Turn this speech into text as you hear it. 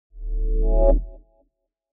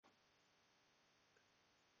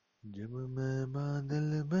जब मैं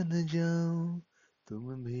बादल बन जाऊं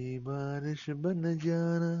तुम भी बारिश बन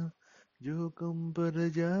जाना, जो कम पर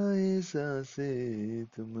जाए सांसें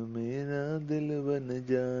तुम मेरा दिल बन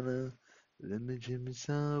जाना। रिमझिम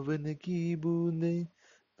सावन की बूंदे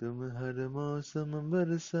तुम हर मौसम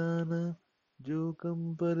बरसाना, जो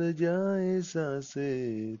कम पर जाए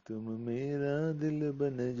सांसें तुम मेरा दिल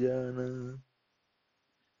बन जाना।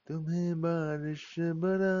 तुम्हें बारिश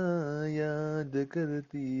बड़ा याद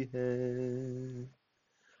करती है,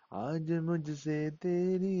 आज मुझसे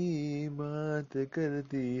तेरी बात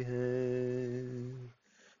करती है।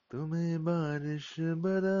 तुम्हें बारिश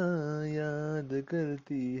बड़ा याद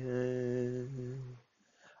करती है,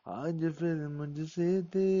 आज फिर मुझसे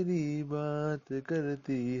तेरी बात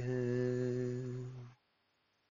करती है।